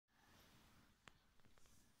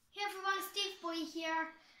everybody here,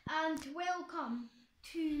 and welcome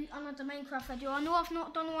to another Minecraft video. I know I've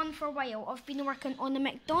not done one for a while. I've been working on the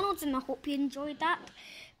McDonald's and I hope you enjoyed that.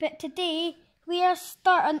 But today we are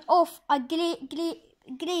starting off a great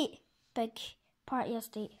big party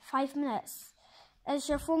estate. 5 minutes. Has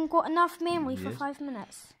your phone got enough memory for 5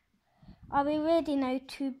 minutes? Are we ready now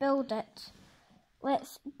to build it?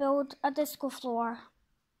 Let's build a disco floor.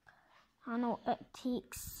 I know it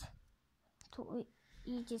takes totally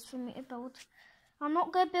ages for me to build. I'm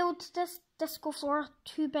not going to build this disco floor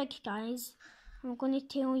too big, guys. I'm going to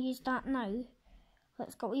tell you that now.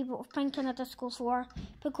 Let's get a wee bit of pink in a disco floor.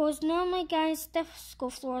 Because normally, guys, disco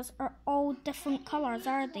floors are all different colours,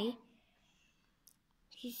 are they?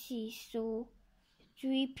 You see, so do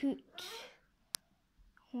we put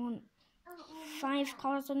 5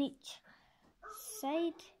 colours on each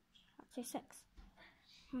side? Actually 6.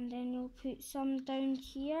 And then you'll put some down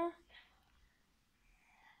here.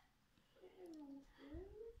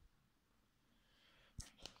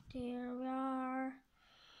 There we are.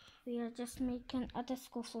 We are just making a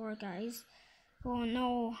disco floor, guys. Oh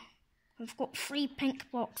no, I've got 3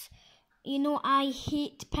 pink blocks. You know I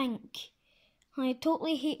hate pink. I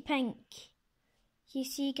totally hate pink. You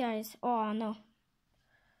see, guys? Oh no.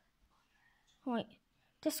 Right,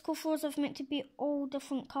 disco floors are meant to be all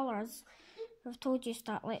different colours. I've told you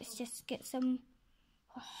that. Let's just get some.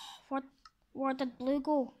 Where did blue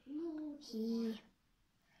go?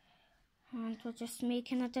 And we're just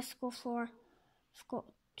making a disco floor. I've got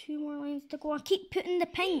 2 more lines to go. I keep putting the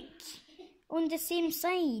pink on the same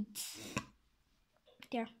side.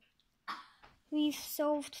 There. We've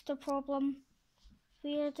solved the problem.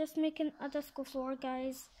 We are just making a disco floor,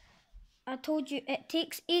 guys. I told you it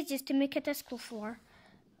takes ages to make a disco floor.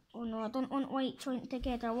 Oh no, I don't want white joined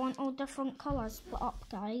together. I want all different colours split up,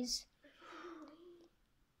 guys.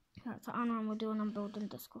 That's what I normally do when I'm building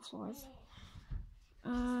disco floors.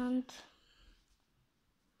 And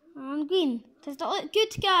green. Does that look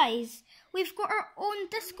good, guys? We've got our own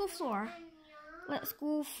disco floor. Let's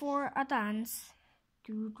go for a dance.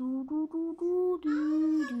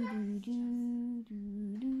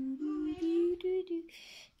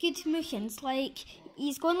 Good motions, like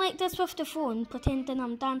he's going like this with the phone, pretending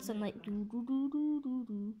I'm dancing, like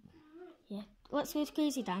Yeah, let's go to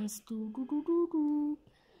crazy dance.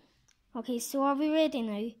 Okay, so are we ready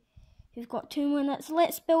now? We've got 2 minutes.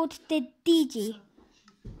 Let's build the DJ.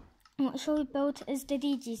 What shall we build is the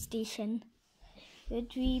DJ station.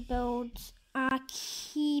 Would we build a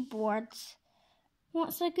keyboard?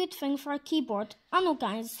 What's a good thing for a keyboard? I know,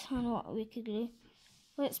 guys. I know what we could do.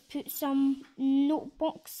 Let's put some note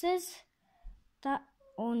boxes.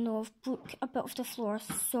 Oh no, I've broke a bit of the floor.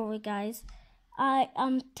 Sorry, guys. I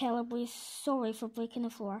am terribly sorry for breaking the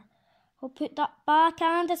floor. I'll put that back,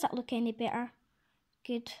 and does that look any better?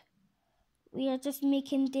 Good. We are just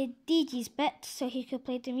making the DJ's bit so he could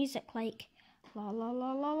play the music like la la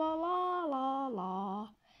la la la la la la.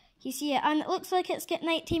 You see it, and it looks like it's getting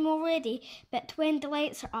night time already, but when the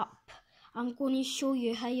lights are up, I'm going to show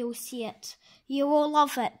you how you'll see it. You will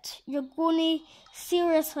love it. You're going to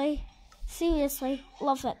seriously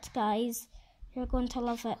love it, guys. You're going to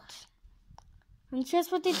love it. And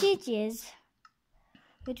here's what the DJ is.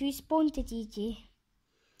 Would we spawn the DJ?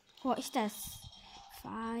 Watch this.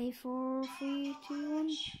 5, 4, 3, 2, 1.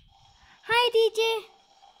 Hi, DJ.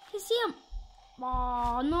 You see him?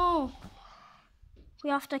 Oh no. We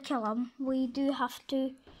have to kill him. We do have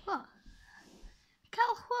to. What?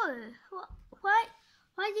 Kill who? Why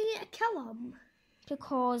do you need to kill him?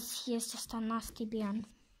 Because he is just a nasty bairn.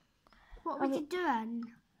 What was he doing?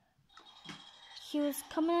 He was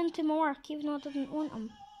coming into my work even though I didn't want him.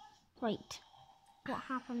 Right. What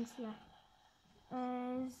happens here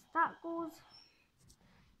is that goes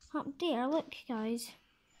up there. Look, guys.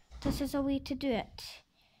 This is a way to do it.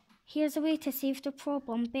 Here's a way to save the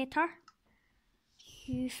problem better.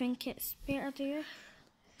 You think it's better, do you?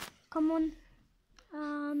 Come on.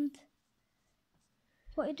 And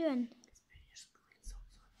what are you doing?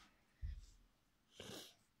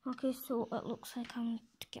 Okay, so it looks like I'm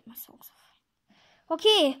to get my socks off.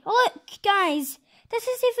 Okay, look, guys. This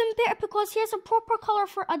is even better because here's a proper colour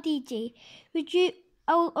for a DJ. Would you?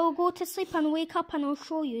 I'll go to sleep and wake up and I'll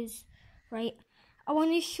show you. Right. I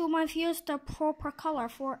want to show my viewers the proper colour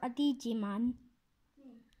for a DJ, man.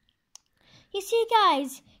 You see,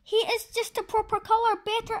 guys, he is just a proper colour,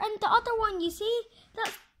 better than the other one, you see?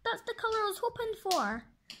 That's the colour I was hoping for.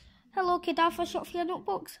 Hello, kid, I have a shot for your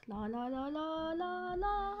notebooks. La la la la la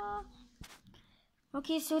la.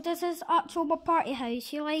 Okay, so this is actual my party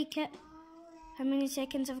house. You like it? How many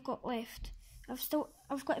seconds I've got left?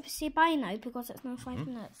 I've got to say bye now because it's now 5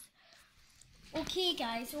 minutes. Okay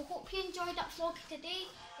guys, so hope you enjoyed that vlog today.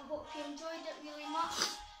 I hope you enjoyed it really much,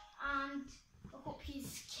 and I hope you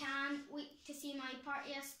can wait to see my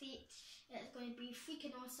party estate. It's going to be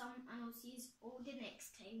freaking awesome, and I'll see you all the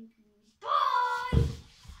next time. Bye!